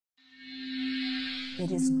It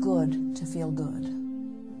is good to feel good.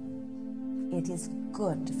 It is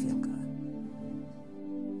good to feel good.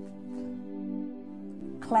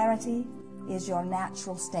 Clarity is your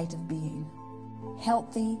natural state of being.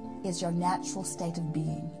 Healthy is your natural state of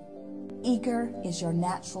being. Eager is your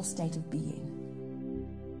natural state of being.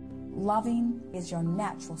 Loving is your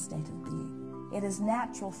natural state of being. It is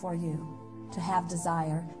natural for you to have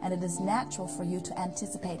desire, and it is natural for you to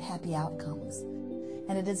anticipate happy outcomes.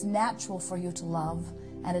 And it is natural for you to love,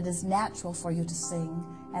 and it is natural for you to sing,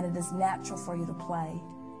 and it is natural for you to play.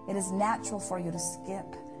 It is natural for you to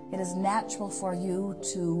skip. It is natural for you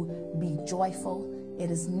to be joyful.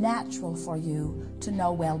 It is natural for you to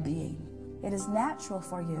know well-being. It is natural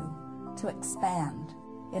for you to expand.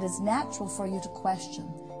 It is natural for you to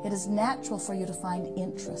question. It is natural for you to find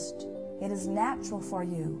interest. It is natural for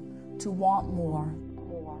you to want more.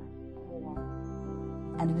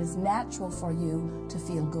 And it is natural for you to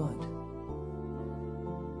feel good.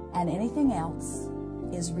 And anything else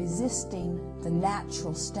is resisting the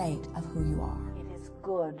natural state of who you are. It is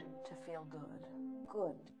good to feel good.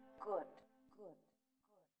 Good, good.